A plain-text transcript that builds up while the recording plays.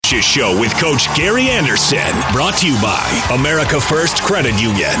Coaches Show with Coach Gary Andersen. Brought to you by America First Credit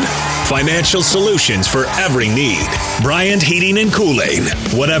Union. Financial solutions for every need. Bryant Heating and Cooling.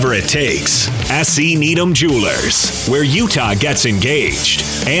 Whatever it takes. S.E. Needham Jewelers, where Utah gets engaged.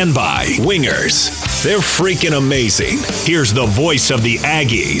 And by Wingers. They're freaking amazing. Here's the voice of the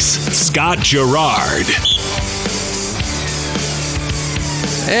Aggies, Scott Garrard.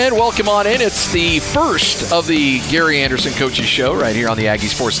 And welcome on in. It's the first of the Gary Andersen Coaches Show right here on the Aggie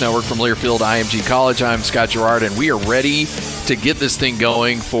Sports Network from Learfield IMG College. I'm Scott Garrard, and we are ready to get this thing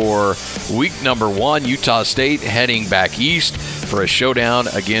going for week number 1. Utah State heading back east for a showdown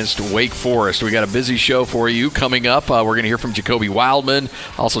against Wake Forest. We got a busy show for you coming up. We're going to hear from Jacoby Wildman.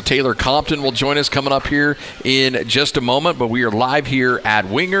 Also, Taylor Compton will join us coming up here in just a moment. But we are live here at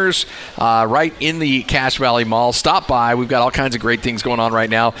Wingers, right in the Cache Valley Mall. Stop by. We've got all kinds of great things going on right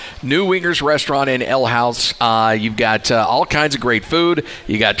now. New Wingers restaurant in L House. You've got all kinds of great food.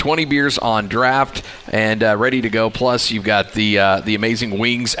 You got 20 beers on draft and ready to go. Plus, you've got the amazing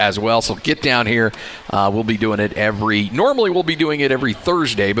wings as well. So get down here. We'll be doing it normally we'll be doing it every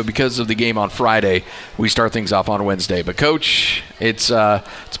Thursday, but because of the game on Friday, we start things off on Wednesday. But Coach, it's a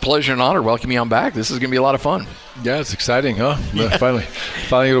pleasure and honor welcoming you on back. This is going to be a lot of fun. Yeah, it's exciting, huh? Yeah. Finally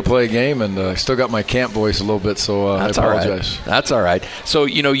able to play a game, and I still got my camp voice a little bit, so I apologize. Right. That's all right. So,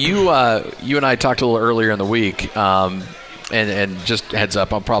 you and I talked a little earlier in the week, and just heads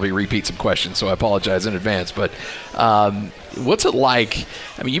up, I'll probably repeat some questions, so I apologize in advance. But what's it like?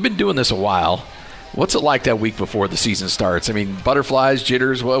 I mean, you've been doing this a while. What's it like that week before the season starts? I mean, butterflies,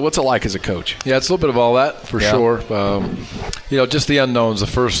 jitters, what's it like as a coach? Yeah, it's a little bit of all that for sure. Just the unknowns. The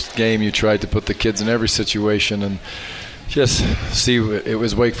first game you tried to put the kids in every situation and just see it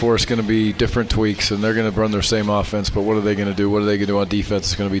was Wake Forest going to be different tweaks, and they're going to run their same offense, but what are they going to do? What are they going to do on defense?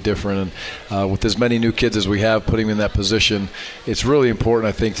 It's going to be different. And with as many new kids as we have, putting them in that position, it's really important,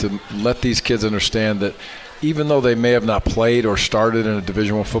 I think, to let these kids understand that even though they may have not played or started in a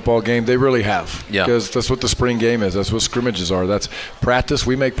Division I football game, they really have. Yeah. Because that's what the spring game is. That's what scrimmages are. That's practice.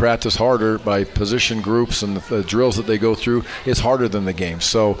 We make practice harder by position groups and the drills that they go through. It's harder than the game.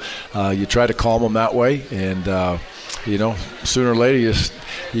 So you try to calm them that way. And, sooner or later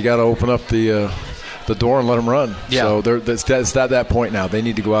you got to open up the door and let them run. Yeah. So it's at that point now. They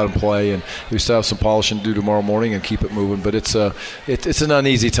need to go out and play, and we still have some polishing to do tomorrow morning and keep it moving. But it's an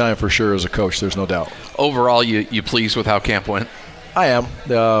uneasy time for sure as a coach. There's no doubt. Overall, you pleased with how camp went? I am.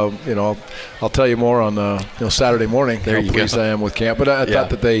 I'll tell you more on Saturday morning. How pleased I am with camp. But I thought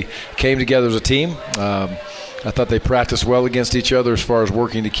that they came together as a team. I thought they practiced well against each other as far as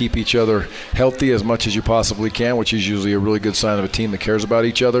working to keep each other healthy as much as you possibly can, which is usually a really good sign of a team that cares about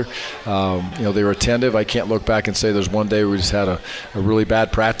each other. They were attentive. I can't look back and say there's one day we just had a really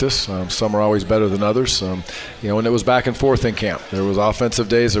bad practice. Some are always better than others. And it was back and forth in camp. There was offensive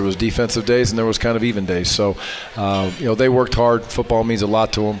days, there was defensive days, and there was kind of even days. So, they worked hard. Football means a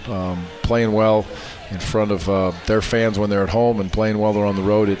lot to them. Playing well in front of their fans when they're at home and playing while they're on the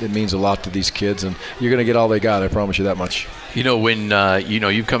road, it means a lot to these kids, and you're going to get all they got, I promise you that much. When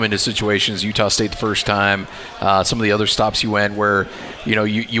you've come into situations, Utah State the first time, some of the other stops you went where,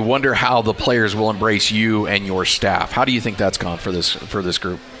 you wonder how the players will embrace you and your staff. How do you think that's gone for this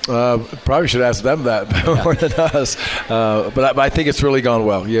group? Probably should ask them that more than us. But I think it's really gone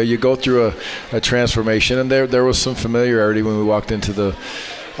well. You go through a transformation, and there was some familiarity when we walked into the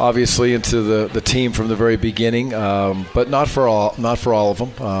team from the very beginning, but not for all of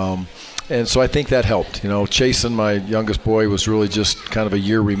them. And so I think that helped. Chasen, my youngest boy, was really just kind of a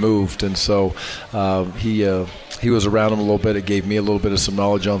year removed, and so he was around him a little bit. It gave me a little bit of some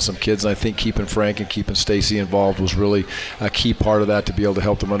knowledge on some kids, and I think keeping Frank and keeping Stacy involved was really a key part of that to be able to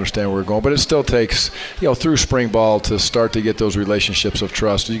help them understand where we're going. But it still takes, through spring ball to start to get those relationships of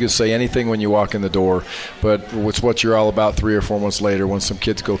trust. You can say anything when you walk in the door, but it's what you're all about 3 or 4 months later when some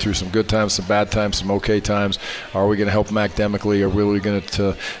kids go through some good times, some bad times, some okay times. Are we going to help them academically? Are we really going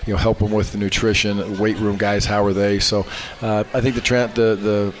to help them with the nutrition, weight room guys? How are they? So I think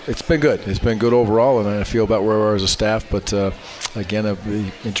it's been good. It's been good overall, and I feel about where we are as a staff, but again, it'll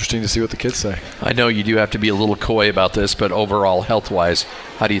be interesting to see what the kids say. I know you do have to be a little coy about this, but overall, health-wise,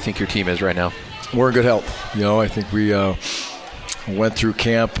 how do you think your team is right now? We're in good health. I think we went through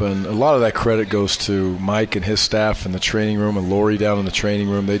camp, and a lot of that credit goes to Mike and his staff in the training room and Lori down in the training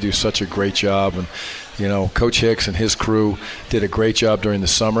room. They do such a great job, and Coach Hicks and his crew did a great job during the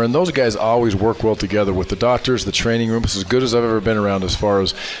summer, and those guys always work well together with the doctors, the training room. It's as good as I've ever been around as far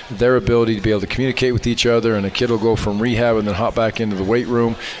as their ability to be able to communicate with each other, and a kid will go from rehab and then hop back into the weight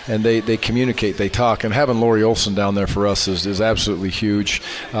room, and they communicate, they talk. And having Lori Olson down there for us is absolutely huge,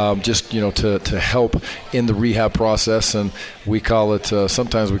 to help in the rehab process. And we call it,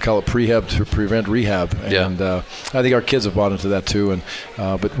 sometimes we call it prehab to prevent rehab. And I think our kids have bought into that too. And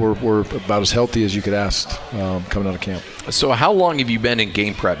but we're about as healthy as you could ask coming out of camp. So how long have you been in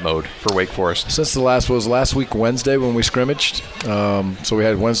game prep mode for Wake Forest? Since last week Wednesday when we scrimmaged. So we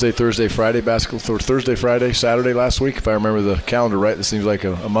had Wednesday, Thursday, Friday basketball, or Thursday, Friday, Saturday last week, if I remember the calendar right. This seems like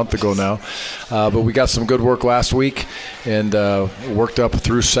a month ago now. But we got some good work last week and worked up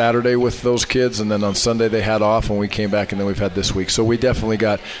through Saturday with those kids, and then on Sunday they had off and we came back, and then we've had this week. So we definitely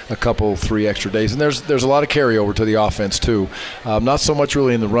got a couple, 3 extra days. And there's a lot of carryover to the offense too. Not so much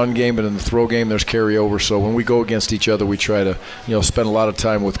really in the run game, but in the throw game there's carryover. So when we go against each other, we try to spend a lot of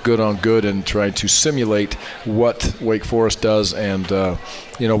time with good on good and trying to simulate what Wake Forest does and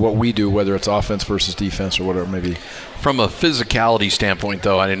what we do, whether it's offense versus defense or whatever it may be. From a physicality standpoint,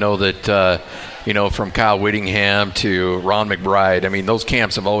 though, I know that from Kyle Whittingham to Ron McBride, I mean, those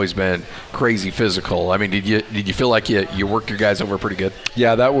camps have always been crazy physical. I mean, did you feel like you worked your guys over pretty good?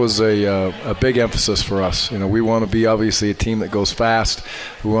 Yeah, that was a big emphasis for us. We want to be obviously a team that goes fast.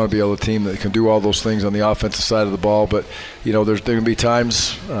 We want to be a team that can do all those things on the offensive side of the ball. But there's going to be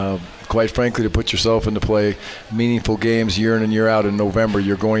times. Quite frankly, to put yourself into play meaningful games year in and year out in November,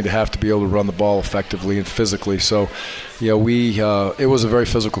 you're going to have to be able to run the ball effectively and physically. So, it was a very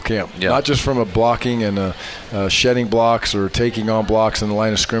physical camp. Yeah. Not just from a blocking and shedding blocks or taking on blocks in the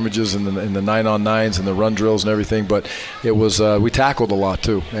line of scrimmages and the 9-on-9s and the run drills and everything, but it was we tackled a lot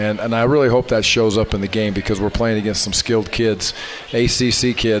too. And I really hope that shows up in the game because we're playing against some skilled kids,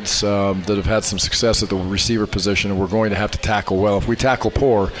 ACC kids that have had some success at the receiver position, and we're going to have to tackle well. If we tackle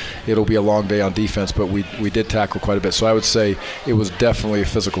poor, it'll be a long day on defense, but we did tackle quite a bit. So I would say it was definitely a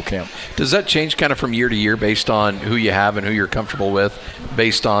physical camp. Does that change kind of from year to year based on who you have and who you're comfortable with,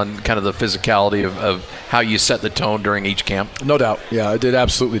 based on kind of the physicality of how you set the tone during each camp? No doubt. Yeah, it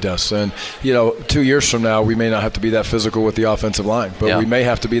absolutely does. And, 2 years from now, we may not have to be that physical with the offensive line, but we may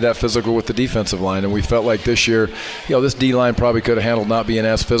have to be that physical with the defensive line. And we felt like this year, this D-line probably could have handled not being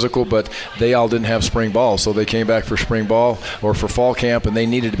as physical, but they all didn't have spring ball. So they came back for spring ball or for fall camp, and they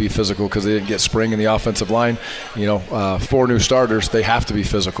needed to be physical because they didn't get spring in the offensive line. 4 new starters, they have to be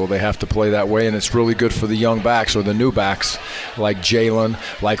physical. They have to play that way, and it's really good for the young backs or the new backs like Jalen,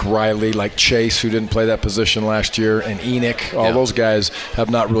 like Riley, like Chase, who didn't play that position last year, and Enoch. All those guys have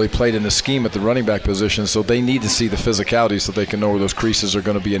not really played in the scheme at the running back position, so they need to see the physicality so they can know where those creases are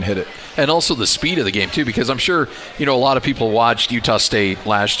going to be and hit it. And also the speed of the game, too, because I'm sure, a lot of people watched Utah State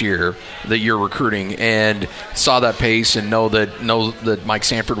last year that you're recruiting and saw that pace and know that Mike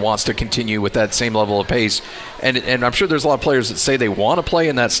Sanford wants to continue with that same level of pace. And I'm sure there's a lot of players that say they want to play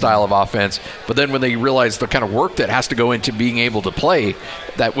in that style of offense, but then when they realize the kind of work that has to go into being able to play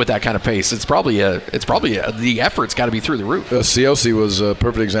that with that kind of pace, the effort's got to be through the roof. COC was a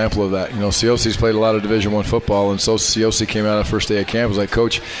perfect example of that. COC's played a lot of Division I football, and so COC came out on the first day of camp. Was like,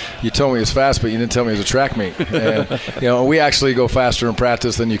 Coach, you told me it was fast, but you didn't tell me it was a track meet. And we actually go faster in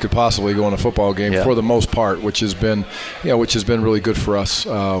practice than you could possibly go in a football game for the most part, which has been really good for us.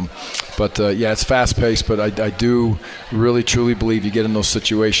 But it's fast paced, but I do really truly believe you get in those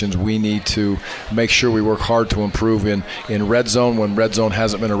situations, we need to make sure we work hard to improve in red zone. When red zone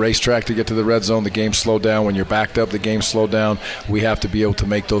hasn't been a racetrack to get to the red zone, the game slowed down. When you're backed up, the game slowed down. We have to be able to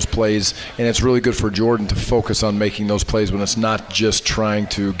make those plays, and it's really good for Jordan to focus on making those plays when it's not just trying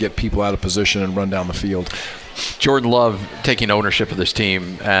to get people out of position and run down the field. Jordan Love taking ownership of this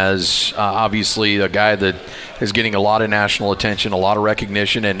team as obviously a guy that is getting a lot of national attention, a lot of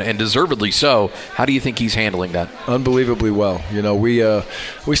recognition, and deservedly so. How do you think he's handling that? Unbelievably well.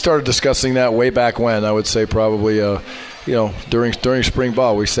 We started discussing that way back when. I would say probably during spring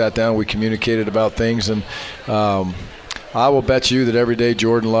ball, we sat down, we communicated about things, and I will bet you that every day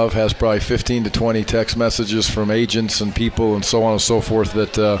Jordan Love has probably 15 to 20 text messages from agents and people and so on and so forth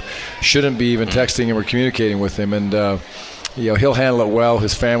that shouldn't be even texting him or communicating with him. And he'll handle it well.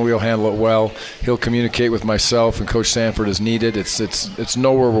 His family will handle it well. He'll communicate with myself and Coach Sanford as needed. It's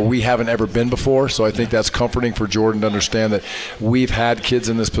nowhere where we haven't ever been before, so I think that's comforting for Jordan to understand that we've had kids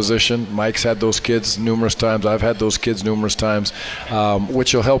in this position. Mike's had those kids numerous times. I've had those kids numerous times,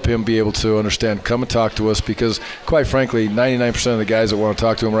 which will help him be able to understand, come and talk to us, because quite frankly, 99% of the guys that want to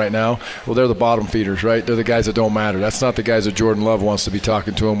talk to him right now, well, they're the bottom feeders, right? They're the guys that don't matter. That's not the guys that Jordan Love wants to be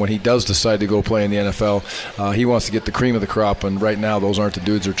talking to him when he does decide to go play in the NFL. He wants to get the cream of the crop crop, and right now those aren't the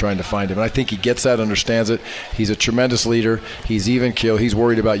dudes who are trying to find him. And I think he gets that, understands it. He's a tremendous leader. He's even keel. He's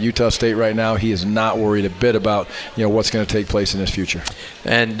worried about Utah State right now. He is not worried a bit about what's going to take place in his future.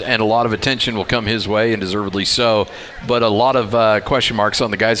 And a lot of attention will come his way, and deservedly so. But a lot of question marks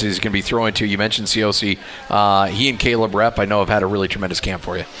on the guys that he's going to be throwing to. You mentioned Cioce. He and Caleb Rep, I know, have had a really tremendous camp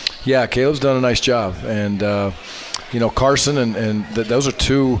for you. Yeah, Caleb's done a nice job. And, Carson and those are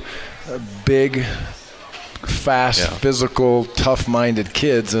two big, fast, physical, tough-minded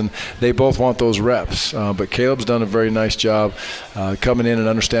kids, and they both want those reps. But Caleb's done a very nice job coming in and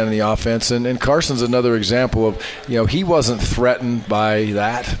understanding the offense. And Carson's another example of, he wasn't threatened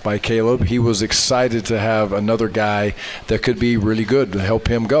by Caleb. He was excited to have another guy that could be really good to help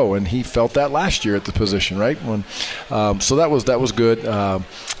him go. And he felt that last year at the position, right? So that was good.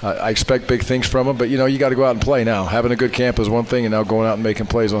 I expect big things from him, but, you got to go out and play now. Having a good camp is one thing, and now going out and making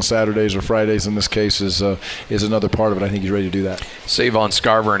plays on Saturdays or Fridays in this case is another part of it. I think he's ready to do that. Savon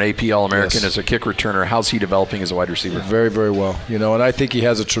Scarver, an AP All-American, as a kick returner. How's he developing as a wide receiver? Very, very well. And I think he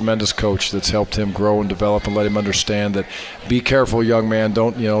has a tremendous coach that's helped him grow and develop and let him understand that be careful, young man.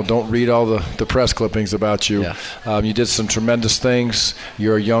 Don't read all the press clippings about you. Yeah. You did some tremendous things.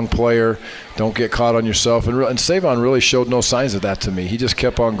 You're a young player. Don't get caught on yourself. And Savon really showed no signs of that to me. He just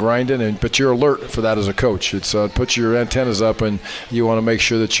kept on grinding, but you're alert for that as a coach. It's put your antennas up, and you want to make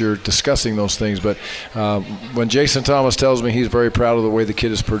sure that you're discussing those things. But when Jason Thomas tells me he's very proud of the way the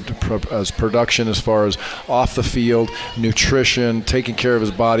kid is production as far as off the field, nutrition, taking care of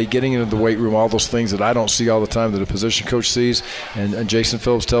his body, getting into the weight room, all those things that I don't see all the time that a position coach sees, and Jason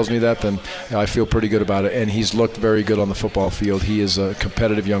Phillips tells me that, then I feel pretty good about it. And he's looked very good on the football field. He is a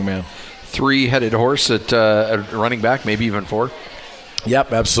competitive young man. Three-headed horse at running back, maybe even four.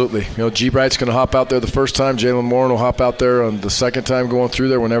 Yep, absolutely. G. Bright's going to hop out there the first time. Jalen Morin will hop out there on the second time going through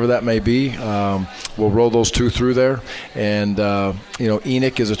there, whenever that may be. We'll roll those two through there. And,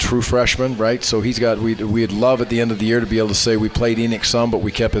 Enoch is a true freshman, right? So we'd love at the end of the year to be able to say we played Enoch some, but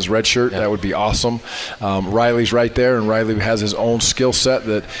we kept his red shirt. That would be awesome. Riley's right there, and Riley has his own skill set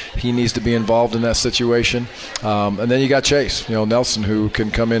that he needs to be involved in that situation. And then you got Chase, Nelson, who can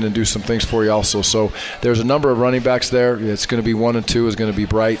come in and do some things for you also. So there's a number of running backs there. It's going to be 1 and 2 is going to be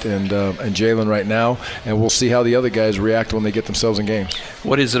Bright and Jalen right now, and we'll see how the other guys react when they get themselves in games.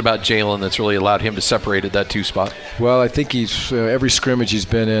 What is it about Jalen that's really allowed him to separate at that 2 spot? Well, I think he's every scrimmage he's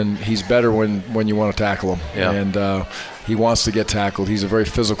been in, he's better when you want to tackle him. Yeah. And he wants to get tackled. He's a very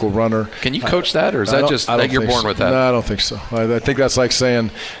physical runner. Can you coach that, or is that just that you're born with that? No, I don't think so. I think that's like saying,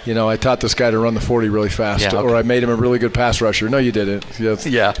 I taught this guy to run the 40 really fast, or I made him a really good pass rusher. No, you didn't.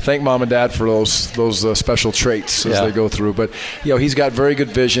 Yeah. Thank mom and dad for those special traits as they go through. But he's got very good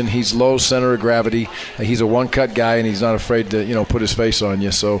vision. He's low center of gravity. He's a one-cut guy, and he's not afraid to put his face on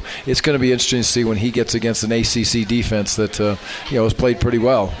you. So it's going to be interesting to see when he gets against an ACC defense that has played pretty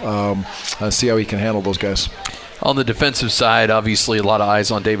well. See how he can handle those guys. On the defensive side, obviously a lot of eyes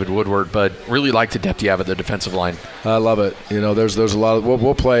on David Woodward, but really like the depth you have at the defensive line. I love it. There's a lot of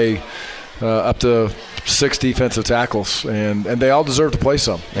we'll play up to 6 defensive tackles, and they all deserve to play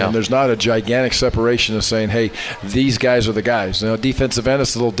some. Yeah. And there's not a gigantic separation of saying, hey, these guys are the guys. Defensive end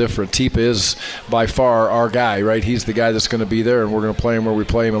is a little different. Teepa is by far our guy, right? He's the guy that's going to be there, and we're going to play him where we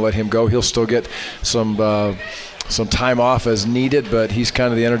play him and let him go. He'll still get some time off as needed, but he's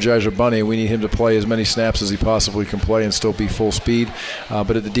kind of the Energizer Bunny. We need him to play as many snaps as he possibly can play and still be full speed.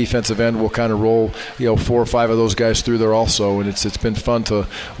 But at the defensive end, we'll kind of roll 4 or 5 of those guys through there also, and it's been fun to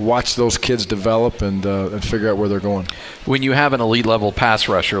watch those kids develop and figure out where they're going. When you have an elite level pass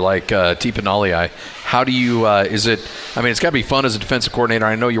rusher like Teepa Naliai, how do you it's got to be fun as a defensive coordinator.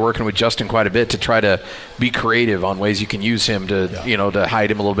 I know you're working with Justin quite a bit to try to be creative on ways you can use him to to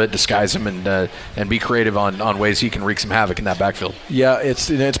hide him a little bit, disguise him, and be creative on ways he can wreak some havoc in that backfield. Yeah, it's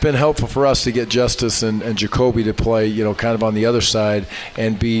been helpful for us to get Justice and Jacoby to play kind of on the other side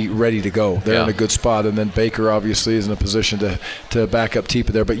and be ready to go. They're in a good spot, and then Baker obviously is in a position to back up Teepa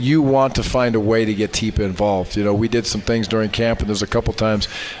there. But you want to find a way to get Teepa involved. We did some things during camp, and there's a couple times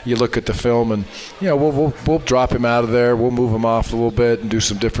you look at the film and we'll drop him out of there, we'll move him off a little bit and do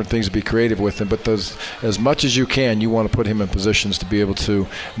some different things to be creative with him. But as much as you can, you want to put him in positions to be able to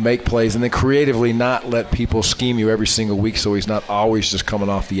make plays and then creatively not let people scheme you every single week so he's not always just coming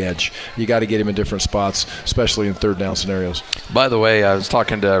off the edge. You got to get him in different spots, especially in third down scenarios. By the way, I was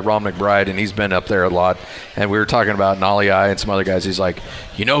talking to Ron McBride, and he's been up there a lot, and we were talking about Naliai and some other guys. He's like,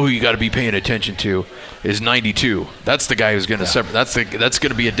 who you got to be paying attention to is 92. That's the guy who's going to separate. That's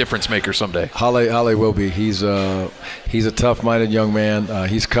going to be a difference maker someday. Hale will be. He's a tough-minded young man.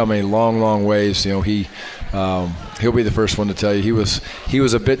 He's come a long, long ways. He he'll be the first one to tell you he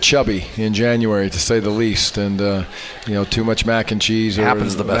was a bit chubby in January, to say the least, and too much mac and cheese.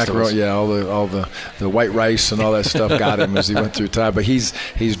 Happens the best of us. Yeah, all the white rice and all that stuff got him as he went through time. But he's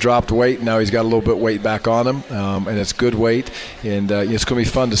dropped weight. Now he's got a little bit weight back on him, and it's good weight. And it's going to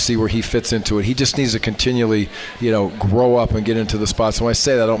be fun to see where he fits into it. He just needs to continually, grow up and get into the spots. And when I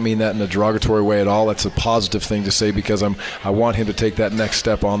say that, I don't mean that in a derogatory way at all. That's a positive thing to say, because I want him to take that next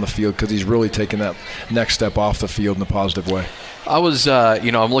step on the field, because he's really taking that next step off the field in a positive way. I was,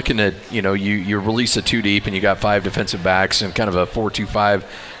 I'm looking at, you release a 2 deep and you got 5 defensive backs and kind of a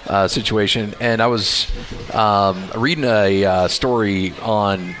 4-2-5 situation. And I was reading a story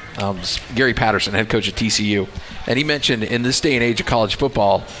on Gary Patterson, head coach at TCU. And he mentioned in this day and age of college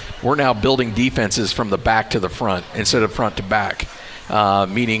football, we're now building defenses from the back to the front instead of front to back,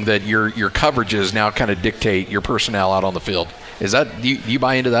 meaning that your coverages now kind of dictate your personnel out on the field. Is that, do you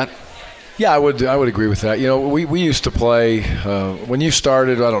buy into that? Yeah, I would agree with that. We used to play when you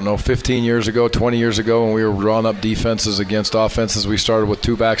started, I don't know, 15 years ago, 20 years ago, when we were drawing up defenses against offenses. We started with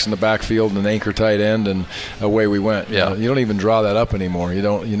 2 backs in the backfield and an anchor tight end, and away we went. Yeah. You don't even draw that up anymore.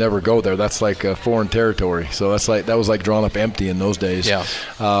 You never go there. That's like foreign territory. So that was like drawn up empty in those days. Yeah.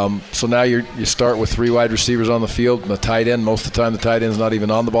 So now you start with 3 wide receivers on the field, and the tight end. Most of the time, the tight end's not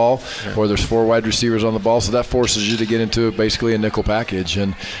even on the ball, or there's 4 wide receivers on the ball. So that forces you to get into basically a nickel package,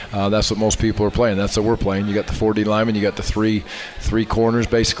 and that's what most people are playing. That's what we're playing. You got the 4D linemen, you got the three corners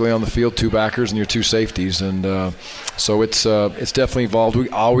basically on the field, 2 backers, and your 2 safeties, and so it's definitely evolved. We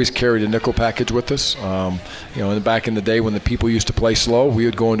always carried a nickel package with us. And back in the day when the people used to play slow, we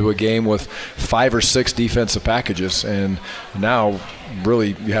would go into a game with 5 or 6 defensive packages, and now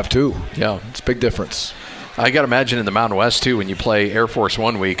really you have 2. Yeah, it's a big difference. I got to imagine in the Mountain West, too, when you play Air Force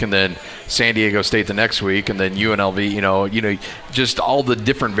one week and then San Diego State the next week and then UNLV, just all the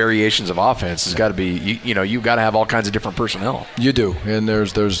different variations of offense has got to be, you've got to have all kinds of different personnel. You do. And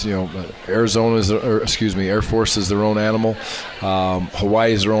there's Air Force is their own animal.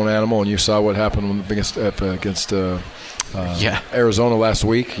 Hawaii is their own animal. And you saw what happened against Arizona last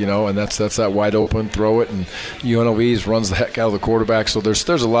week, and that's that wide open, throw it, and UNLV runs the heck out of the quarterback. So there's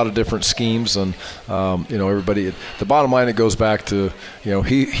a lot of different schemes, and everybody. The bottom line, it goes back to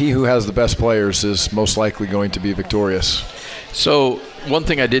he who has the best players is most likely going to be victorious. So one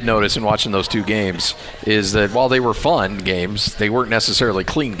thing I did notice in watching those 2 games is that while they were fun games, they weren't necessarily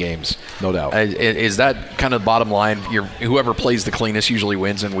clean games. No doubt. Is that kind of the bottom line? Whoever plays the cleanest usually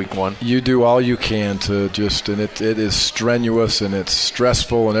wins in week 1? You do all you can to and it is strenuous and it's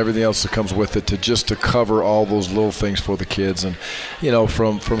stressful and everything else that comes with it to cover all those little things for the kids. And,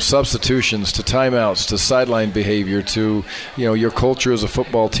 from substitutions to timeouts to sideline behavior to, your culture as a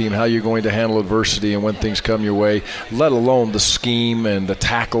football team, how you're going to handle adversity and when things come your way, let alone the scheme and the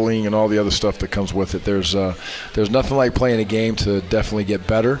tackling and all the other stuff that comes with it. There's nothing like playing a game to definitely get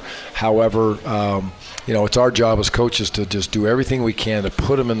better. However, it's our job as coaches to just do everything we can to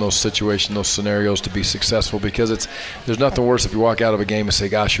put them in those situations, those scenarios to be successful, because there's nothing worse if you walk out of a game and say,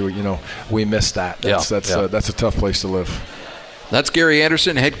 gosh, we missed that. That's a tough place to live. That's Gary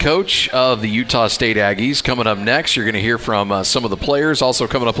Andersen, head coach of the Utah State Aggies. Coming up next, you're going to hear from some of the players. Also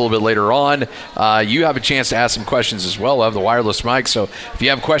coming up a little bit later on, you have a chance to ask some questions as well. We'll have the wireless mic. So if you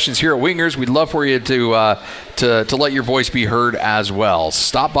have questions here at Wingers, we'd love for you to let your voice be heard as well.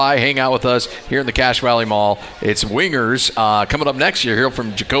 Stop by, hang out with us here in the Cache Valley Mall. It's Wingers. Coming up next, you'll hear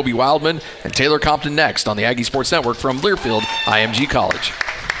from Jacoby Wildman and Taylor Compton next on the Aggie Sports Network from Learfield IMG College.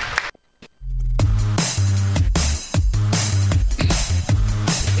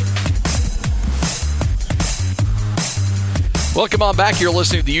 Welcome on back. You're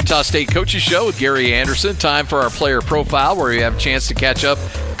listening to the Utah State Coaches Show with Gary Andersen. Time for our player profile, where we have a chance to catch up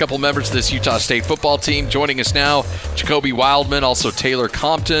a couple members of this Utah State football team. Joining us now, Jacoby Wildman, also Taylor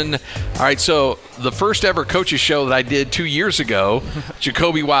Compton. All right, so the first ever Coaches Show that I did 2 years ago,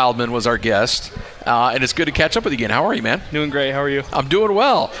 Jacoby Wildman was our guest. And it's good to catch up with you again. How are you, man? Doing great. How are you? I'm doing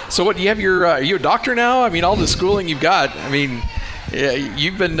well. So what, do you have are you a doctor now? I mean, all the schooling you've got. I mean,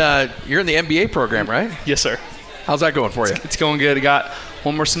 you've been, you're in the MBA program, right? Yes, sir. How's that going for you? It's going good. I got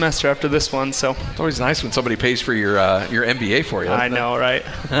one more semester after this one, so it's always nice when somebody pays for your MBA for you. I know, right?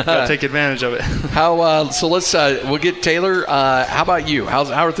 Gotta take advantage of it. So let's we'll get Taylor. How about you? How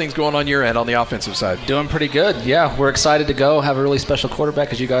are things going on your end on the offensive side? Doing pretty good. Yeah, we're excited to go. Have a really special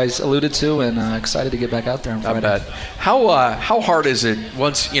quarterback, as you guys alluded to, and excited to get back out there on Friday. Not bad. How hard is it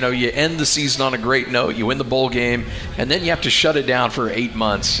once you end the season on a great note, you win the bowl game, and then you have to shut it down for 8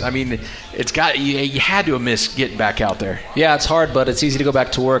 months? I mean, you had to have missed getting back out there. Yeah, it's hard, but it's easy to go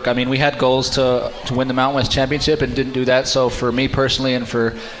back to work. I mean, we had goals to win the Mountain West Championship and didn't do that. So for me personally and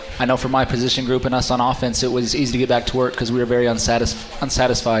for I know for my position group and us on offense, it was easy to get back to work because we were very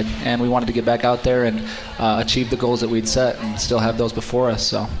unsatisfied, and we wanted to get back out there and achieve the goals that we'd set and still have those before us.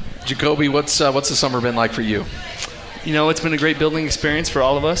 So, Jacoby, what's the summer been like for you? You know, it's been a great building experience for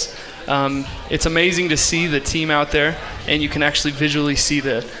all of us. It's amazing to see the team out there, and you can actually visually see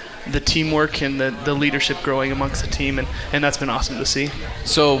the teamwork and the leadership growing amongst the team, and that's been awesome to see.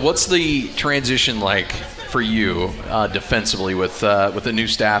 So what's the transition like for you defensively with the new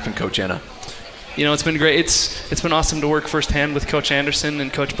staff and Coach Enna? You know, it's been great. It's been awesome to work firsthand with Coach Andersen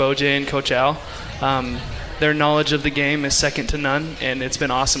and Coach Boje and Coach Al. Their knowledge of the game is second to none, and it's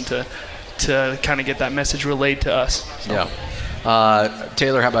been awesome to kind of get that message relayed to us. So. Yeah.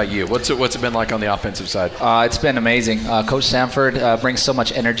 Taylor, how about you? What's it been like on the offensive side? It's been amazing. Coach Sanford brings so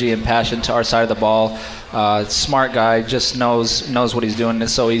much energy and passion to our side of the ball. Smart guy, just knows what he's doing.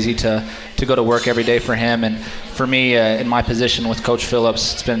 It's so easy to go to work every day for him. And for me, in my position with Coach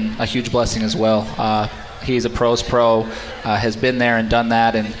Phillips, it's been a huge blessing as well. He's a pro's pro, has been there and done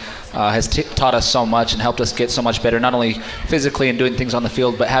that, and has taught us so much and helped us get so much better, not only physically and doing things on the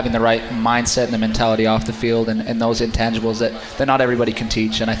field, but having the right mindset and the mentality off the field and those intangibles that not everybody can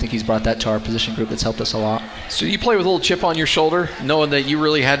teach. And I think he's brought that to our position group. It's helped us a lot. So you play with a little chip on your shoulder, knowing that you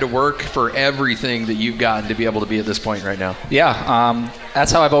really had to work for everything that you've gotten to be able to be at this point right now? Yeah,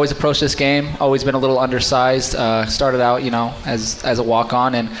 that's how I've always approached this game. Always been a little undersized. Started out, as a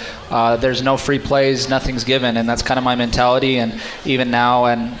walk-on, and there's no free plays, nothing's given, and that's kind of my mentality. And even now,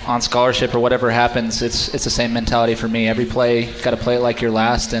 and on scholarship or whatever happens, it's the same mentality for me. Every play, got to play it like your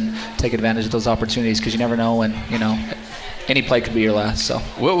last and take advantage of those opportunities, because you never know when any play could be your last. So,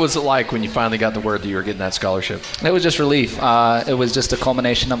 what was it like when you finally got the word that you were getting that scholarship? It was just relief. It was just a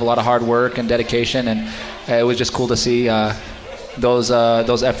culmination of a lot of hard work and dedication, and it was just cool to see those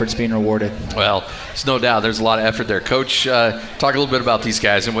efforts being rewarded. Well, there's no doubt there's a lot of effort there. Coach, talk a little bit about these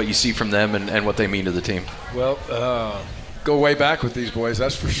guys and what you see from them and what they mean to the team. Well, go way back with these boys,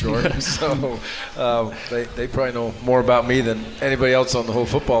 that's for sure. So they probably know more about me than anybody else on the whole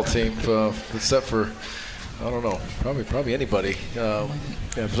football team, except for, I don't know, probably anybody.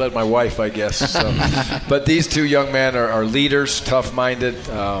 Besides my wife, I guess. So. But these two young men are leaders, tough-minded.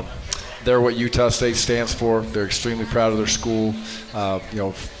 They're what Utah State stands for. They're extremely proud of their school.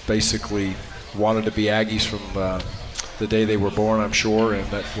 Basically wanted to be Aggies from the day they were born, I'm sure, and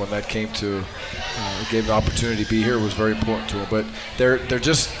that when that came to gave the opportunity to be here was very important to them. But they're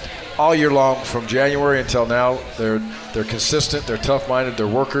just all year long, from January until now, they're consistent, they're tough-minded, they're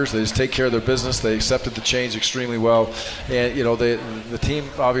workers, they just take care of their business, they accepted the change extremely well, and the team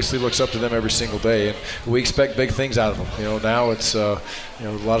obviously looks up to them every single day, and we expect big things out of them. Now it's a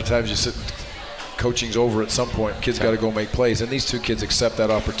lot of times you sit, coaching's over at some point, kids got to go make plays, and these two kids accept that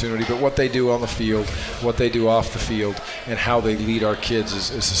opportunity. But what they do on the field, what they do off the field, and how they lead our kids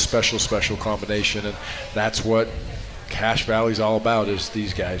is a special combination, and that's what Cache Valley's all about, is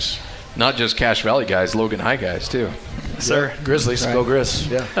these guys. Not just Cache Valley guys, Logan High guys too. Sir. Grizzlies, right. Go Grizz.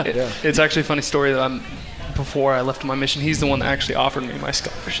 Yeah. It's actually a funny story that before I left my mission, he's the one that actually offered me my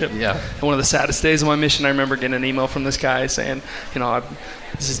scholarship. Yeah. And one of the saddest days of my mission, I remember getting an email from this guy saying,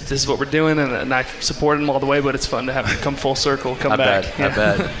 this is what we're doing, and I supported him all the way, but it's fun to have him come full circle, come back. I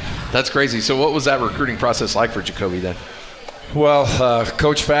bet. That's crazy. So what was that recruiting process like for Jacoby then? Well,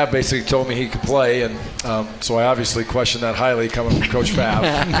 Coach Fab basically told me he could play, and so I obviously questioned that highly coming from Coach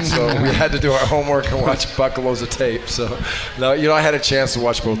Fab. So we had to do our homework and watch buckloads of tape. So, no, I had a chance to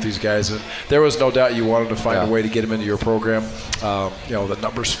watch both these guys, and there was no doubt you wanted to find a way to get them into your program. The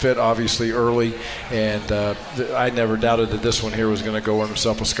numbers fit obviously early, and I never doubted that this one here was going to go earn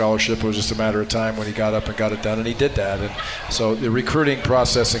himself a scholarship. It was just a matter of time when he got up and got it done, and he did that. And so the recruiting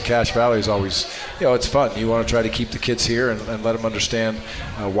process in Cache Valley is always, it's fun. You want to try to keep the kids here and let them understand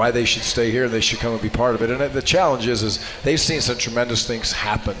why they should stay here and they should come and be part of it. And the challenge is they've seen some tremendous things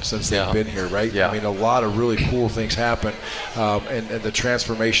happen since they've been here, right? Yeah. I mean, a lot of really cool things happen, and the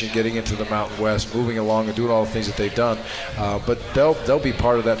transformation, getting into the Mountain West, moving along and doing all the things that they've done. But they'll be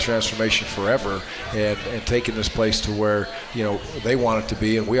part of that transformation forever, and taking this place to where they want it to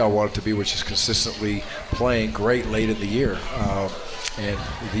be and we all want it to be, which is consistently playing great late in the year. And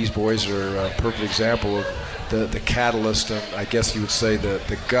these boys are a perfect example of the catalyst, and I guess you would say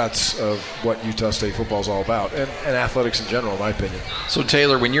the guts of what Utah State football is all about, and athletics in general, in my opinion. So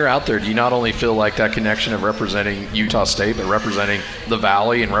Taylor, when you're out there, do you not only feel like that connection of representing Utah State, but representing the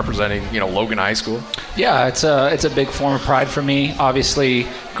Valley and representing Logan High School? Yeah, it's a big form of pride for me. Obviously,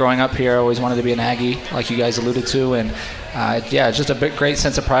 growing up here, I always wanted to be an Aggie, like you guys alluded to, and it's just a great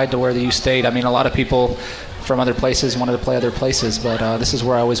sense of pride to wear the U State. I mean, a lot of people from other places wanted to play other places, but this is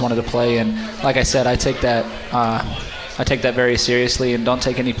where I always wanted to play, and like I said, I take that I take that very seriously and don't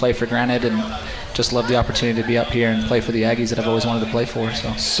take any play for granted, and just love the opportunity to be up here and play for the Aggies that I've always wanted to play for.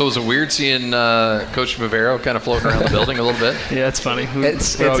 So is it weird seeing Coach Vivero kind of floating around the building a little bit? Yeah, it's funny.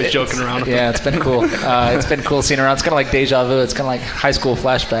 We're always joking around. Yeah, it's been cool. It's been cool seeing him around. It's kind of like deja vu. It's kind of like high school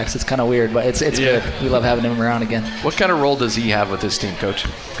flashbacks. It's kind of weird, but it's good. We love having him around again. What kind of role does he have with this team, Coach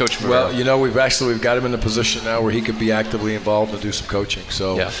Vivero? Well, we've got him in a position now where he could be actively involved and do some coaching.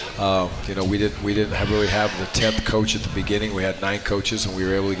 So, we didn't really have the 10th coach at the beginning. We had 9 coaches, and we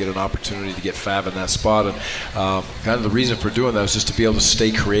were able to get an opportunity to get Fav in that spot. And kind of the reason for doing that was just to be able to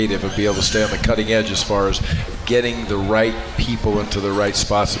stay creative and be able to stay on the cutting edge as far as getting the right people into the right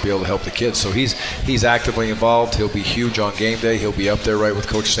spots to be able to help the kids. So he's actively involved. He'll be huge on game day. He'll be up there right with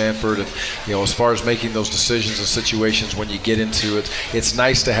Coach Sanford. And as far as making those decisions and situations when you get into it, it's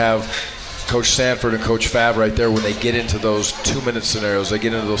nice to have Coach Sanford and Coach Fav right there when they get into those 2-minute scenarios, they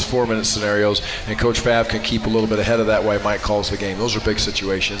get into those 4-minute scenarios, and Coach Fav can keep a little bit ahead of that while Mike calls the game. Those are big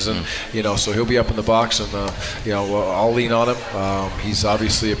situations, and so he'll be up in the box, and I'll lean on him. He's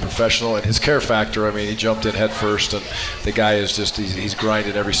obviously a professional, and his care factor. He jumped in head first, and the guy is he's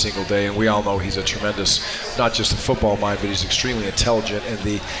grinding every single day, and we all know he's a tremendous, not just a football mind, but he's extremely intelligent, and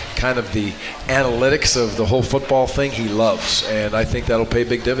the kind of the analytics of the whole football thing he loves, and I think that'll pay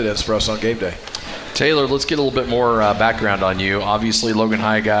big dividends for us on game day. Taylor, let's get a little bit more background on you. Obviously, Logan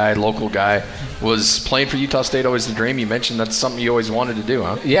High guy, local guy. Was playing for Utah State always the dream? You mentioned that's something you always wanted to do,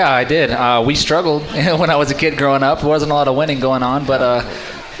 huh? Yeah, I did. We struggled when I was a kid growing up. There wasn't a lot of winning going on, but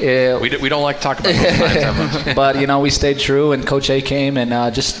we don't like to talk about those times that much. But we stayed true, and Coach A came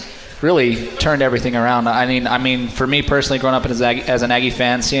and just really turned everything around. I mean, for me personally, growing up as an Aggie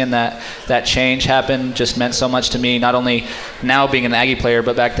fan, seeing that change happen just meant so much to me. Not only now being an Aggie player,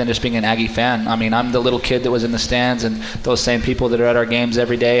 but back then just being an Aggie fan. I'm the little kid that was in the stands, and those same people that are at our games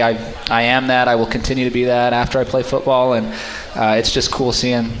every day. I am that. I will continue to be that after I play football, and it's just cool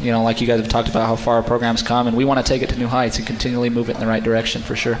seeing, like you guys have talked about, how far our program's come, and we want to take it to new heights and continually move it in the right direction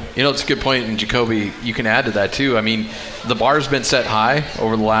for sure. It's a good point, and Jacoby, you can add to that too. The bar's been set high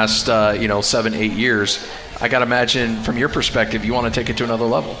over the last 7-8 years. I got to imagine from your perspective, you want to take it to another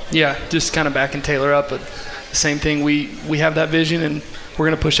level. Yeah, just kind of backing Taylor up, but the same thing. We have that vision, and we're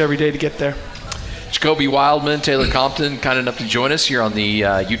going to push every day to get there. Jacoby Wildman, Taylor Compton, kind enough to join us here on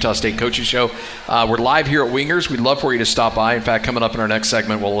the Utah State Coaches Show. We're live here at Wingers. We'd love for you to stop by. In fact, coming up in our next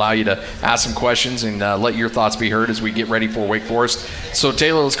segment, we'll allow you to ask some questions and let your thoughts be heard as we get ready for Wake Forest. So,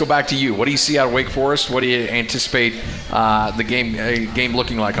 Taylor, let's go back to you. What do you see out of Wake Forest? What do you anticipate the game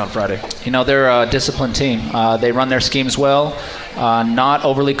looking like on Friday? They're a disciplined team. They run their schemes well. Not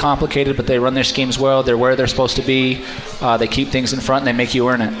overly complicated, but they run their schemes well. They're where they're supposed to be. They keep things in front, and they make you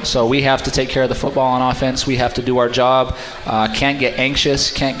earn it. So we have to take care of the football on offense. We have to do our job. Can't get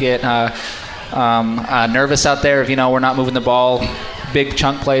anxious. Can't get nervous out there if we're not moving the ball. Big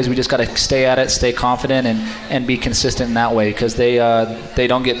chunk plays, we just got to stay at it, stay confident, and be consistent in that way, because they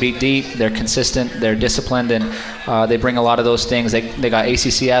don't get beat deep. They're consistent, they're disciplined, and they bring a lot of those things. They got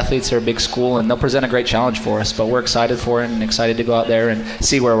ACC athletes. They're a big school, and they'll present a great challenge for us. But we're excited for it and excited to go out there and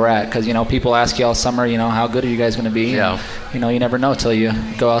see where we're at, because people ask you all summer, how good are you guys going to be? Yeah. And, you never know till you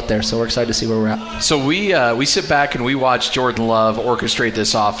go out there. So we're excited to see where we're at. So we sit back and we watch Jordan Love orchestrate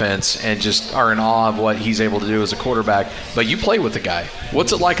this offense and just are in awe of what he's able to do as a quarterback. But you play with the guy.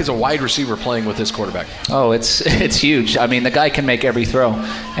 What's it like as a wide receiver playing with this quarterback? Oh, it's huge. The guy can make every throw.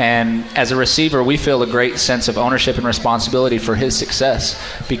 And as a receiver, we feel a great sense of ownership and responsibility for his success,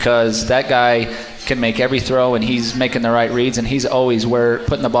 because that guy can make every throw, and he's making the right reads, and he's always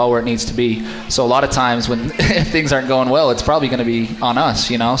putting the ball where it needs to be. So a lot of times when if things aren't going well, it's probably going to be on us,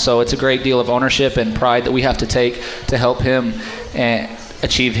 So it's a great deal of ownership and pride that we have to take to help him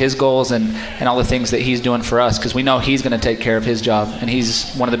achieve his goals and all the things that he's doing for us, because we know he's going to take care of his job, and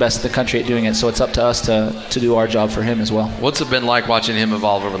he's one of the best in the country at doing it. So it's up to us to do our job for him as well. What's it been like watching him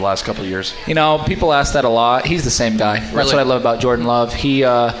evolve over the last couple of years? People ask that a lot. He's the same guy. Really? That's what I love about Jordan Love. He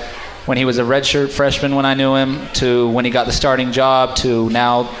when he was a redshirt freshman when I knew him, to when he got the starting job, to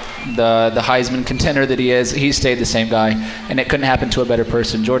now the Heisman contender that he is, he stayed the same guy, and it couldn't happen to a better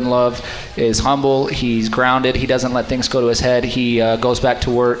person. Jordan Love is humble. He's grounded. He doesn't let things go to his head. He goes back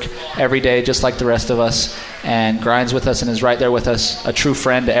to work every day just like the rest of us, and grinds with us and is right there with us. A true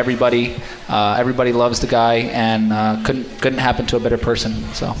friend to everybody. Everybody loves the guy, and couldn't happen to a better person.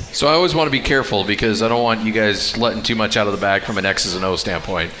 So I always want to be careful, because I don't want you guys letting too much out of the bag from an X's and O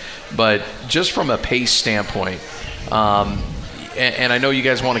standpoint. But just from a pace standpoint, and I know you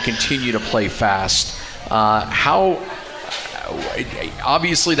guys want to continue to play fast. How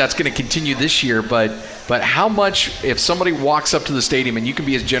obviously that's going to continue this year, but how much, if somebody walks up to the stadium, and you can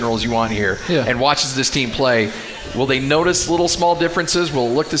be as general as you want here, and watches this team play, Will they notice little small differences? Will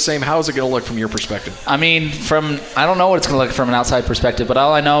it look the same? How is it going to look from your perspective? I mean, I don't know what it's going to look from an outside perspective, but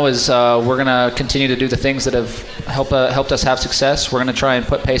all I know is we're going to continue to do the things that have helped us have success. We're going to try and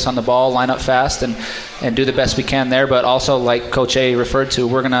put pace on the ball, line up fast, and do the best we can there. But also, like Coach A referred to,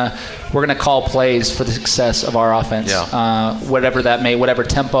 we're gonna call plays for the success of our offense. Yeah. Whatever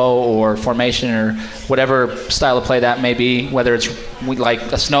tempo or formation or whatever style of play that may be, whether it's like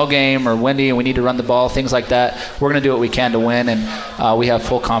a snow game or windy and we need to run the ball, things like that. We're going to do what we can to win, and we have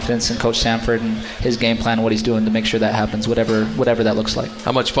full confidence in Coach Sanford and his game plan and what he's doing to make sure that happens, whatever that looks like.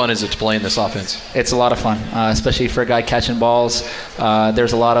 How much fun is it to play in this offense? It's a lot of fun, especially for a guy catching balls.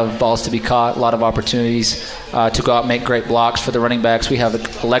 There's a lot of balls to be caught, a lot of opportunities to go out and make great blocks for the running backs. We have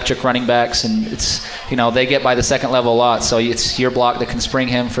electric running backs, and it's they get by the second level a lot, so it's your block that can spring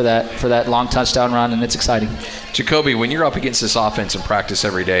him for that long touchdown run, and it's exciting. Jacoby, when you're up against this offense in practice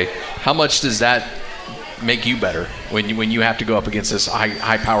every day, how much does that make you better when you have to go up against this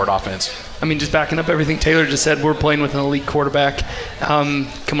high-powered offense? I mean, just backing up everything Taylor just said, we're playing with an elite quarterback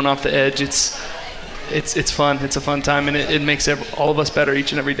coming off the edge. It's fun. It's a fun time, and it makes all of us better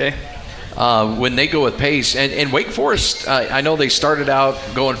each and every day. When they go with pace, and Wake Forest, I know they started out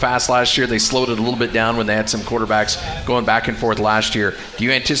going fast last year. They slowed it a little bit down when they had some quarterbacks going back and forth last year. Do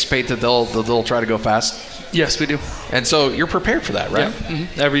you anticipate that they'll try to go fast? Yes, we do. And so you're prepared for that, right? Yeah.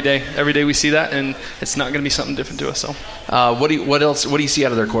 Mm-hmm. Every day we see that, and it's not going to be something different to us. So, what do you see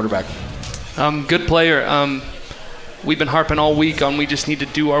out of their quarterback? Good player. We've been harping all week on we just need to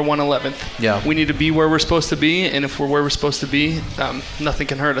do our 111th. Yeah. We need to be where we're supposed to be, and if we're where we're supposed to be, nothing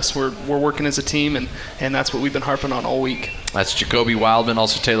can hurt us. We're working as a team, and that's what we've been harping on all week. That's Jacoby Wildman,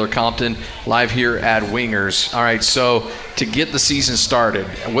 also Taylor Compton, live here at Wingers. All right, so to get the season started,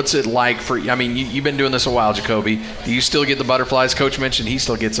 what's it like you've been doing this a while, Jacoby. Do you still get the butterflies? Coach mentioned he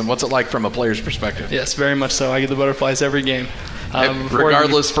still gets them. What's it like from a player's perspective? Yes, very much so. I get the butterflies every game.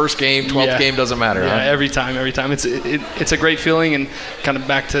 Regardless, first game, 12th game, doesn't matter. Yeah, huh? every time. It's a great feeling, and kind of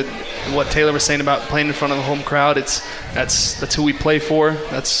back to what Taylor was saying about playing in front of the home crowd. That's who we play for.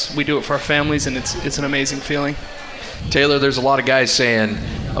 We do it for our families, and it's an amazing feeling. Taylor, there's a lot of guys saying,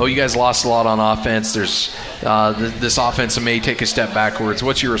 oh, you guys lost a lot on offense. There's this offense may take a step backwards.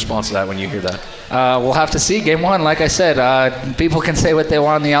 What's your response to that when you hear that? We'll have to see. Game one, like I said, people can say what they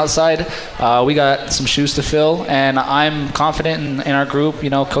want on the outside. We got some shoes to fill, and I'm confident in our group.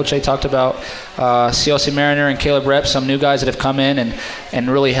 Coach A talked about CLC Mariner and Caleb Rep, some new guys that have come in and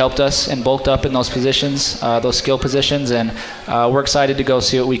really helped us and bulked up in those positions, those skill positions, and we're excited to go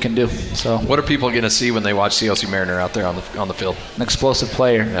see what we can do. So, what are people going to see when they watch CLC Mariner out there on the field? An explosive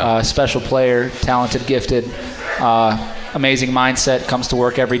player, special player, talented, gifted. Amazing mindset, comes to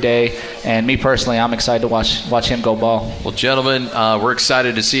work every day, and me personally, I'm excited to watch him go ball. Well, gentlemen, we're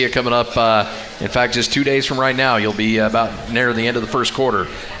excited to see it coming up. In fact, just 2 days from right now, you'll be about near the end of the first quarter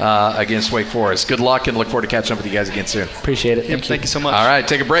against Wake Forest. Good luck, and look forward to catching up with you guys again soon. Appreciate it. Thank you so much. All right,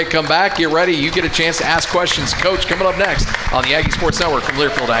 take a break, come back, get ready. You get a chance to ask questions. Coach, coming up next on the Aggie Sports Network from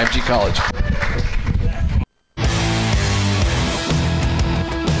Learfield IMG College.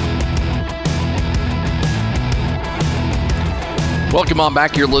 Welcome on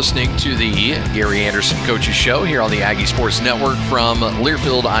back. You're listening to the Gary Andersen Coaches Show here on the Aggie Sports Network from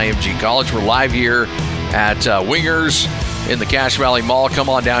Learfield IMG College. We're live here at Wingers in the Cache Valley Mall. Come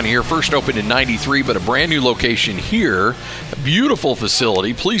on down here. First opened in '93, but a brand new location here. A beautiful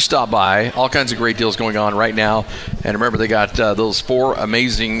facility. Please stop by. All kinds of great deals going on right now. And remember, they got those 4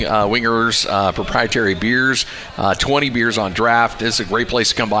 amazing Wingers proprietary beers, 20 beers on draft. This is a great place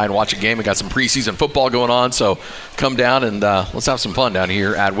to come by and watch a game. We got some preseason football going on, so come down and let's have some fun down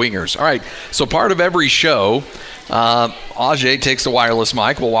here at Wingers. All right, so part of every show, Ajay takes the wireless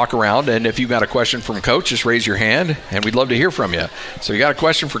mic. We'll walk around, and if you've got a question from Coach, just raise your hand, and we'd love to hear from you. So you got a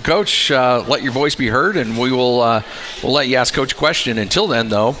question for Coach, let your voice be heard, and we'll let you ask Coach a question. Until then,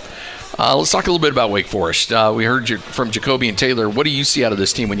 though, let's talk a little bit about Wake Forest. We heard from Jacoby and Taylor. What do you see out of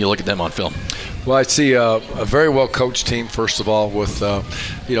this team when you look at them on film? Well, I see a very well-coached team, first of all, with a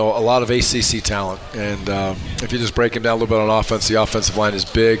lot of ACC talent. And if you just break them down a little bit on offense, the offensive line is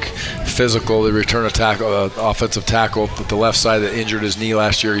big, physical. They return a tackle, offensive tackle at the left side that injured his knee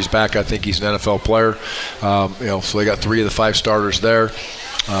last year. He's back. I think he's an NFL player. So they got 3 of the 5 starters there.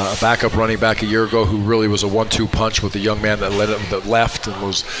 a backup running back a year ago who really was a 1-2 punch with the young man that left and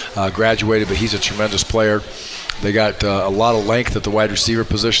was graduated, but he's a tremendous player. They got a lot of length at the wide receiver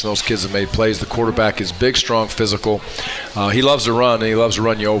position. Those kids have made plays. The quarterback is big, strong, physical. He loves to run, and he loves to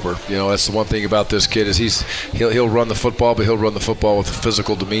run you over. That's the one thing about this kid is he'll run the football, but he'll run the football with a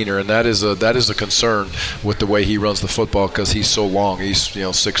physical demeanor, and that is a concern with the way he runs the football because he's so long. He's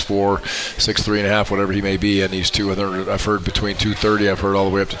 6'4", 6'3 and a half, whatever he may be, and he's I've heard between 230. I've heard all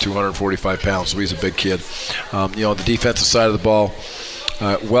the way up to 245 pounds. So he's a big kid. The defensive side of the ball,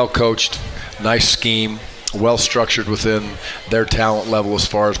 well coached, nice scheme. Well structured within their talent level as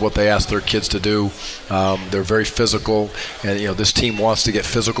far as what they ask their kids to do. They're very physical, and this team wants to get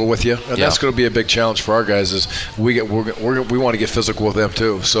physical with you, and that's going to be a big challenge for our guys. Is we want to get physical with them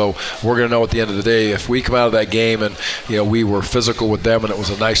too. So we're going to know at the end of the day if we come out of that game and we were physical with them and it was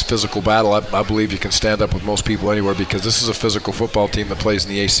a nice physical battle. I believe you can stand up with most people anywhere because this is a physical football team that plays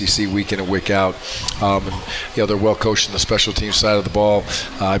in the ACC week in and week out. They're well coached on the special teams side of the ball.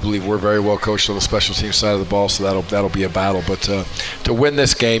 I believe we're very well coached on the special teams side of the ball, so that'll be a battle. But to win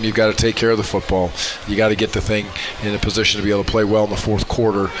this game, you've got to take care of the football. You got to get the thing in a position to be able to play well in the fourth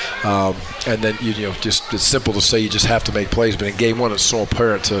quarter, and then just it's simple to say you just have to make plays. But in game one, it's so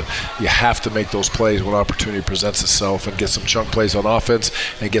apparent you have to make those plays when opportunity presents itself and get some chunk plays on offense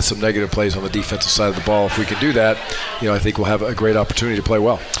and get some negative plays on the defensive side of the ball. If we can do that, I think we'll have a great opportunity to play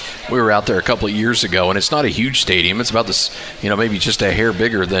well. We were out there a couple of years ago, and it's not a huge stadium. It's about this, maybe just a hair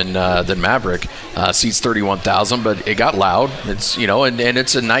bigger than Maverick. Seats 31,000, but it got loud. It's and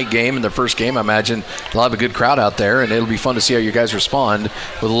it's a night game, and the first game, I imagine they'll have a good crowd out there, and it'll be fun to see how you guys respond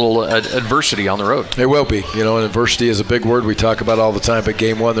with a little adversity on the road. It will be. And adversity is a big word we talk about all the time. But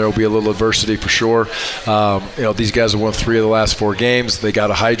game one, there will be a little adversity for sure. These guys have won 3 of the last 4 games. They got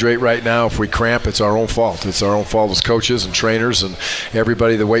to hydrate right now. If we cramp, it's our own fault. It's our own fault as coaches and trainers and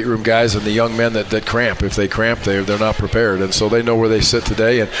everybody, the weight room guys and the young men that cramp. If they cramp, they're not prepared, and so they know where they sit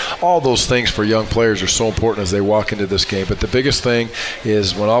today. And all those things for young players are so important as they walk into this game. But the biggest thing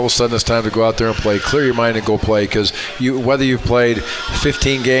is when all of a sudden it's time to go out there and play, clear your mind and go play, because whether you've played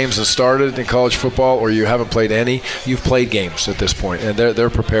 15 games and started in college football or you haven't played any, you've played games at this point, and they're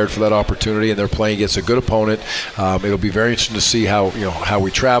prepared for that opportunity, and they're playing against a good opponent. It'll be very interesting to see how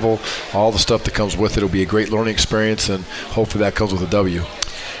we travel, all the stuff that comes with it. It'll be a great learning experience, and hopefully that comes with a W.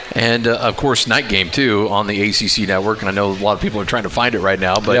 And, of course, night game, too, on the ACC network. And I know a lot of people are trying to find it right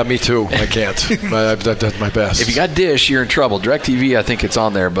now. But yeah, me too. I can't. I've done my best. If you got Dish, you're in trouble. DirecTV, I think it's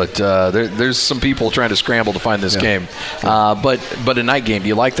on there. But there's some people trying to scramble to find this game. But a night game, do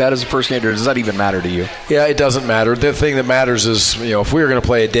you like that as a first game, or does that even matter to you? Yeah, it doesn't matter. The thing that matters is, if we were going to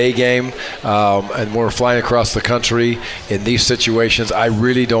play a day game and we're flying across the country in these situations, I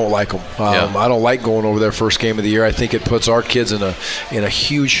really don't like them. I don't like going over their first game of the year. I think it puts our kids in a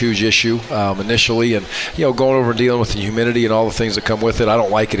huge issue initially, and going over and dealing with the humidity and all the things that come with it. I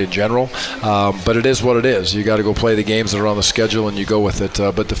don't like it in general, but it is what it is. You got to go play the games that are on the schedule, and you go with it.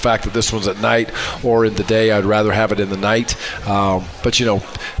 But the fact that this one's at night or in the day, I'd rather have it in the night. But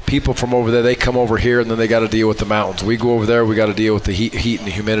people from over there, they come over here, and then they got to deal with the mountains. We go over there, we got to deal with the heat and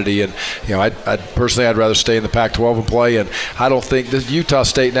the humidity. And I'd rather stay in the Pac-12 and play. And I don't think this Utah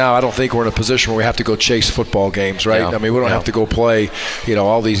State now. I don't think we're in a position where we have to go chase football games, right? I mean, we don't have to go play,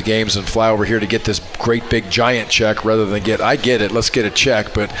 all these games and fly over here to get this great big giant check rather than I get it, let's get a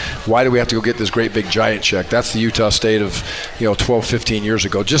check, but why do we have to go get this great big giant check? That's the Utah State of 12, 15 years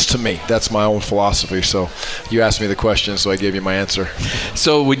ago. Just to me, that's my own philosophy. So you asked me the question, so I gave you my answer.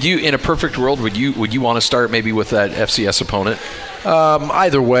 So would you, in a perfect world, would you want to start maybe with that FCS opponent?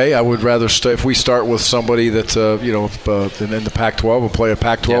 Either way, I would rather if we start with somebody that's in the Pac-12 and play a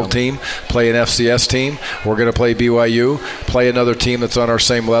Pac-12 team, play an FCS team. We're going to play BYU, play another team that's on our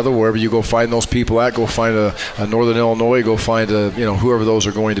same level. Wherever you go find those people at, go find a Northern Illinois, go find whoever those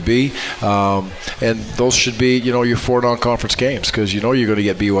are going to be, and those should be your 4 non-conference games, because you're going to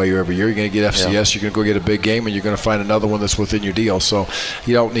get BYU every year. You're going to get FCS. You're going to go get a big game, and you're going to find another one that's within your deal. So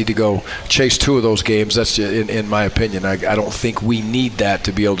you don't need to go chase 2 of those games. That's in my opinion. I don't think we need that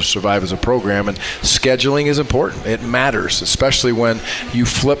to be able to survive as a program, and scheduling is important. It matters, especially when you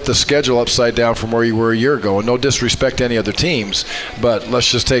flip the schedule upside down from where you were a year ago. And no disrespect to any other teams, but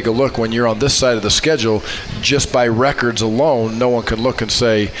let's just take a look. When you're on this side of the schedule, just by records alone, no one can look and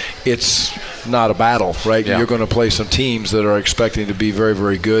say it's not a battle, right? You're going to play some teams that are expecting to be very,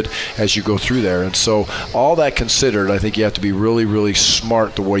 very good as you go through there. And so all that considered, I think you have to be really, really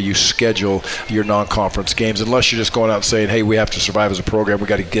smart the way you schedule your non-conference games, unless you're just going out and saying, hey, we have to survive as a program. We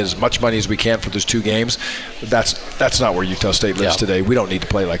got to get as much money as we can for those 2 games. That's not where Utah State lives today. We don't need to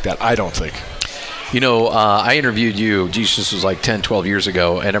play like that, I don't think. I interviewed you, this was like 10, 12 years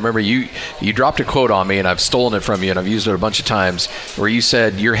ago, and I remember you dropped a quote on me, and I've stolen it from you, and I've used it a bunch of times, where you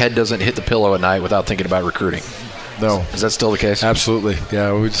said your head doesn't hit the pillow at night without thinking about recruiting. No. Is that still the case? Absolutely.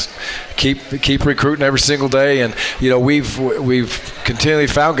 Yeah, we just keep recruiting every single day, and we've continually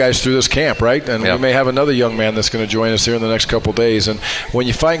found guys through this camp, right? And we may have another young man that's going to join us here in the next couple of days. And when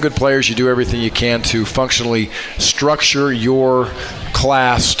you find good players, you do everything you can to functionally structure your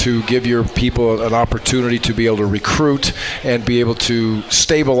class to give your people an opportunity to be able to recruit and be able to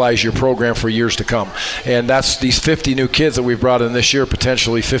stabilize your program for years to come. And that's these 50 new kids that we've brought in this year,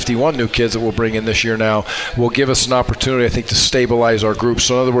 potentially 51 new kids that we'll bring in this year now, will give us an opportunity, I think, to stabilize our group.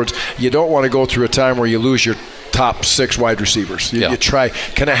 So in other words, you don't want to go through a time where you lose your top 6 wide receivers. You try.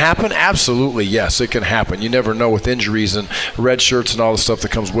 Can it happen? Absolutely, yes, it can happen. You never know with injuries and red shirts and all the stuff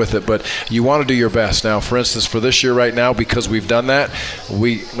that comes with it, but you want to do your best. Now, for instance, for this year right now, because we've done that,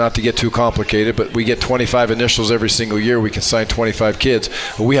 not to get too complicated, but we get 25 initials every single year. We can sign 25 kids.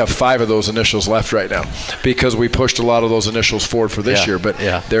 Well, we have 5 of those initials left right now because we pushed a lot of those initials forward for this year. But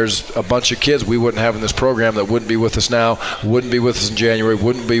there's a bunch of kids we wouldn't have in this program that wouldn't be with us now, wouldn't be with us in January,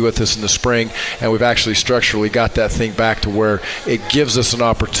 wouldn't be with us in the spring, and we've actually structurally got that thing back to where it gives us an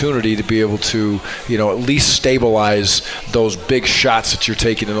opportunity to be able to, at least stabilize those big shots that you're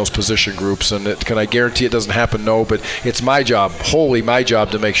taking in those position groups. And can I guarantee it doesn't happen? No, but it's my job, wholly my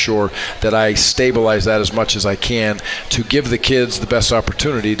job, to make sure that I stabilize that as much as I can to give the kids the best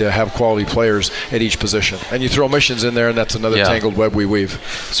opportunity to have quality players at each position. And you throw missions in there, and that's another tangled web we weave.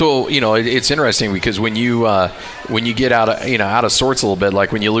 So, it's interesting because when you get out of sorts a little bit,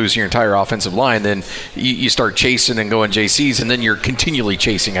 like when you lose your entire offensive line, then you start chasing and going JCs, and then you're continually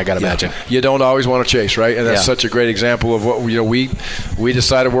chasing, I got to imagine. You don't always want to chase, right? And that's such a great example of what we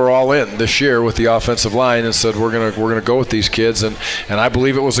decided we're all in this year with the offensive line and said we're gonna go with these kids, and I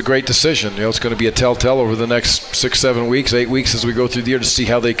believe it was a great decision. It's going to be a telltale over the next 6, 7 weeks, 8 weeks as we go through the year to see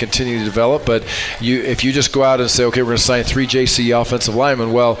how they continue to develop. But if you just go out and say, okay, we're going to sign 3 JC offensive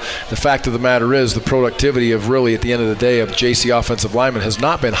linemen, well, the fact of the matter is the productivity of really at the end of the day of JC offensive linemen has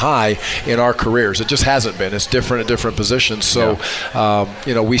not been high in our careers. It just hasn't been. It's different at different positions. So,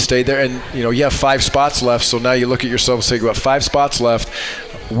 we stayed there, and you have 5 spots left. So now you look at yourself and say, you got 5 spots left.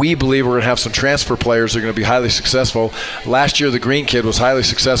 We believe we're going to have some transfer players that are going to be highly successful. Last year, the Green kid was highly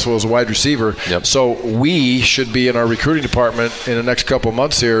successful as a wide receiver. So we should be in our recruiting department in the next couple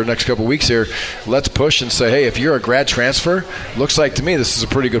months here, next couple weeks here. Let's push and say, hey, if you're a grad transfer, looks like to me this is a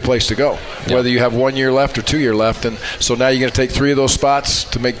pretty good place to go, whether you have 1 year left or 2 year left. And so now you're going to take 3 of those spots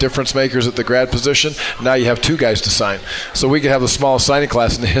to make difference makers at the grad position. Now you have 2 guys to sign. So we could have the smallest signing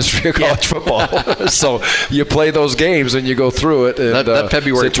class in the history of college football. So you play those games and you go through it. And, that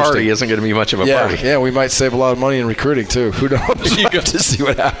February party isn't going to be much of a party. Yeah, we might save a lot of money in recruiting too. Who knows? You have to see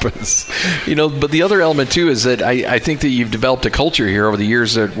what happens. But the other element too is that I think that you've developed a culture here over the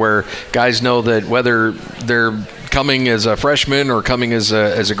years where guys know that whether they're coming as a freshman or coming as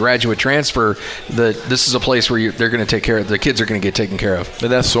a graduate transfer, that this is a place where they're going to take care of, the kids are going to get taken care of.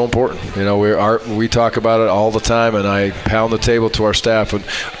 And that's so important. We talk about it all the time, and I pound the table to our staff. And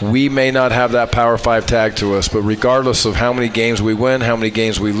we may not have that Power 5 tag to us, but regardless of how many games we win, how many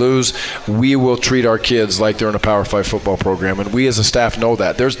games we lose, we will treat our kids like they're in a Power 5 football program. And we as a staff know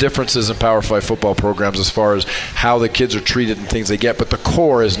that. There's differences in Power 5 football programs as far as how the kids are treated and things they get, but the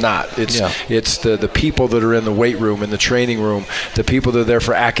core is not. It's the people that are in the weight room, in the training room, the people that are there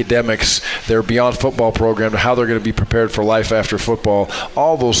for academics, their beyond football program, how they're going to be prepared for life after football.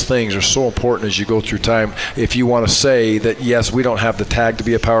 All those things are so important as you go through time. If you want to say that, yes, we don't have the tag to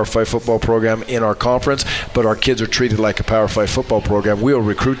be a Power 5 football program in our conference, but our kids are treated like a Power 5 football program, we'll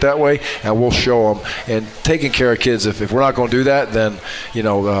recruit that way, and we'll show them. And taking care of kids, if we're not going to do that, then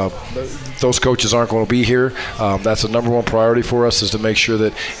those coaches aren't going to be here. That's the number one priority for us, is to make sure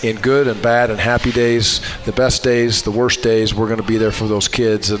that in good and bad and happy days, the best days, the worst days, we're going to be there for those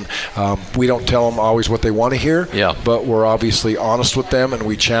kids. And we don't tell them always what they want to hear, but we're obviously honest with them, and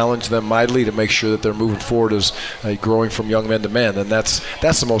we challenge them mightily to make sure that they're moving forward as growing from young men to men. And that's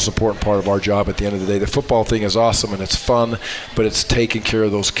the most important part of our job at the end of the day. The football thing is awesome and it's fun, but it's taking care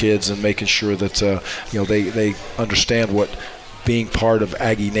of those kids and making sure that they understand what being part of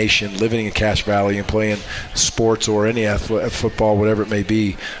Aggie Nation, living in Cache Valley and playing sports or any football, whatever it may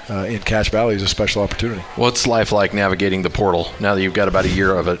be, in Cache Valley is a special opportunity. What's life like navigating the portal now that you've got about a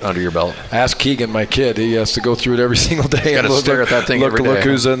year of it under your belt? Ask Keegan, my kid. He has to go through it every single day. Got to stare at that thing every day. Look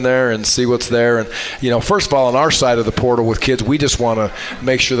who's in there and see what's there. And first of all, on our side of the portal with kids, we just want to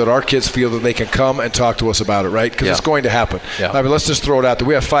make sure that our kids feel that they can come and talk to us about it, right? Because it's going to happen. I mean, let's just throw it out there.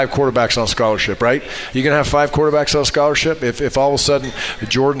 We have 5 quarterbacks on scholarship, right? You're going to have 5 quarterbacks on scholarship. If if all of a sudden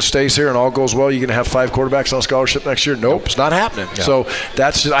Jordan stays here and all goes well, you're going to have 5 quarterbacks on scholarship next year? Nope, it's not happening. Yeah. So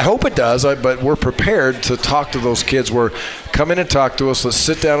that's just, I hope it does, but we're prepared to talk to those kids. We're come in and talk to us. Let's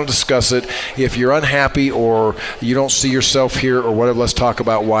sit down and discuss it. If you're unhappy or you don't see yourself here or whatever, let's talk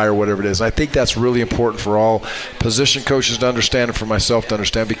about why or whatever it is. And I think that's really important for all position coaches to understand and for myself to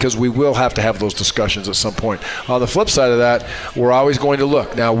understand, because we will have to have those discussions at some point. On the flip side of that, we're always going to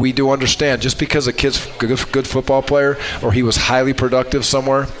look. Now, we do understand just because a kid's a good football player or he was highly productive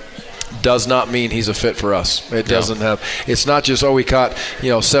somewhere does not mean he's a fit for us. It doesn't have. It's not just he caught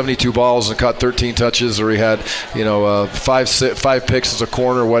 72 balls and caught 13 touches, or he had five picks as a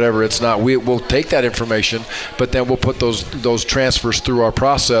corner, or whatever. It's not. We'll take that information, but then we'll put those transfers through our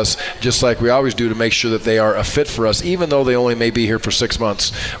process, just like we always do, to make sure that they are a fit for us. Even though they only may be here for 6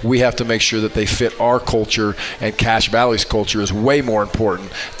 months, we have to make sure that they fit our culture, and Cache Valley's culture is way more important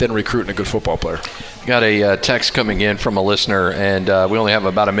than recruiting a good football player. Got a text coming in from a listener, and we only have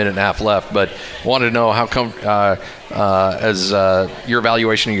about a minute and a half left, but wanted to know how come as your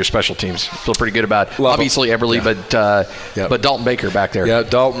evaluation of your special teams. Feel pretty good about obviously Everly, but Dalton Baker back there. Yeah,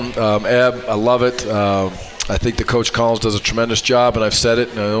 Dalton, Ebb, I love it. I think the Coach Collins does a tremendous job, and I've said it,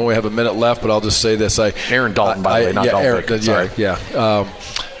 and I only have a minute left, but I'll just say this. Aaron Dalton, by the way, not Dalton Baker. Sorry. Yeah.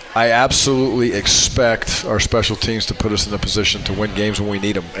 I absolutely expect our special teams to put us in a position to win games when we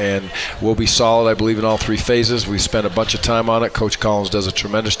need them, and we'll be solid, I believe, in all 3 phases. We spent a bunch of time on it. Coach Collins does a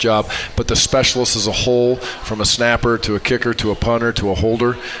tremendous job, but the specialists as a whole, from a snapper to a kicker to a punter to a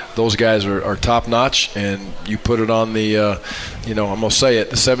holder, those guys are top-notch, and you put it on the, I'm going to say it,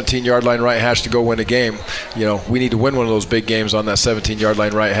 the 17-yard line right hash to go win a game. We need to win one of those big games on that 17-yard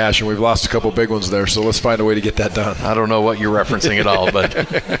line right hash, and we've lost a couple big ones there, so let's find a way to get that done. I don't know what you're referencing at all, but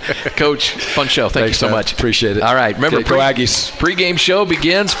Coach, fun show. Thanks you so man. Much. Appreciate it. All right. Remember, go Aggies. Pregame show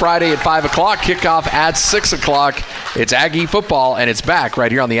begins Friday at 5 o'clock. Kickoff at 6 o'clock. It's Aggie football, and it's back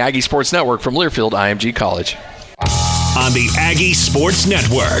right here on the Aggie Sports Network from Learfield IMG College. On the Aggie Sports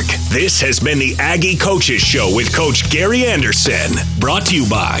Network, this has been the Aggie Coaches Show with Coach Gary Andersen. Brought to you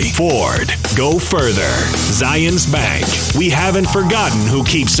by Ford, Go Further, Zions Bank, we haven't forgotten who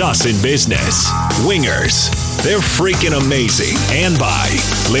keeps us in business, Wingers, they're freaking amazing, and by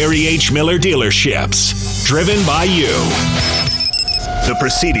Larry H. Miller Dealerships, driven by you. The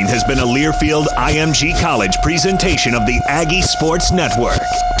proceeding has been a Learfield IMG College presentation of the Aggie Sports Network.